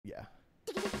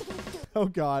Oh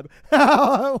God.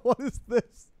 What is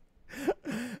this?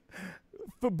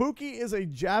 Fubuki is a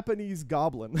Japanese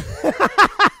goblin.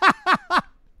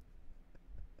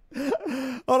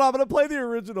 Hold on, I'm gonna play the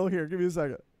original here. Give me a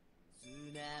second.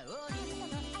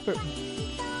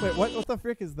 Wait, what the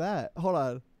frick is that? Hold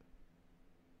on.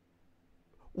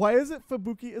 Why is it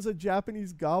Fubuki is a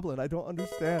Japanese goblin? I don't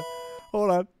understand.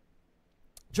 Hold on.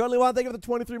 Charlie Wan, thank you for the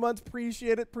 23 months.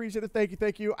 Appreciate it. Appreciate it. Thank you.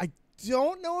 Thank you. I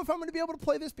don't know if I'm going to be able to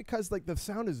play this because like the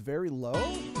sound is very low.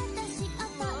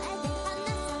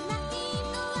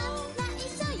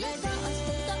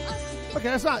 Okay,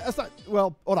 that's not,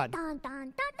 well, hold on.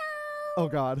 Oh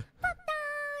God.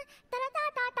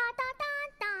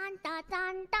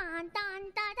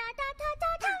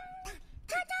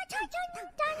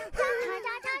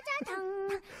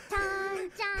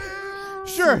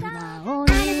 Sure.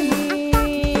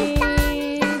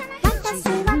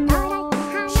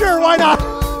 Sure, why not?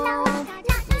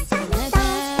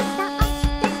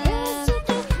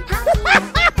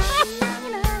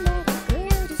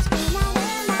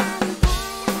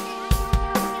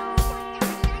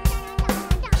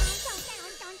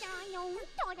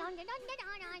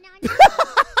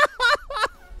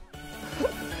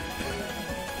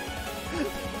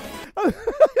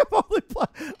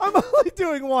 I'm only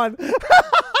doing one.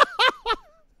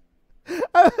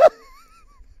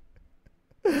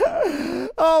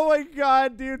 Oh my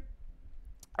God, dude.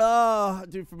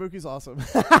 Dude, Fubuki's awesome.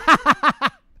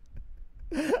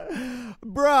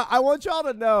 Bruh, I want y'all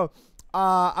to know.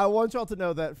 I want y'all to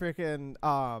know that freaking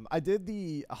I did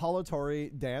the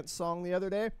Holotori dance song the other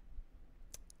day.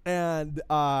 And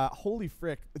holy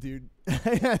frick, dude.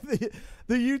 the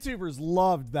YouTubers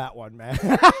loved that one, man.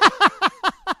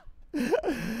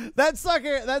 That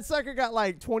sucker got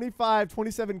like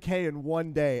 27K in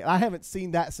one day. I haven't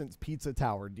seen that since Pizza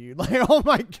Tower, dude. Like, oh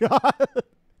my God.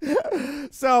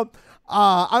 So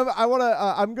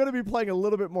I'm gonna be playing a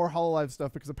little bit more Hololive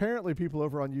stuff because apparently people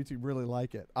over on YouTube really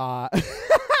like it.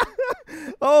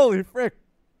 Holy frick.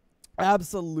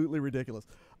 Absolutely ridiculous.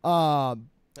 Let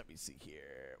me see here.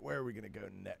 Where are we gonna go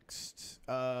next?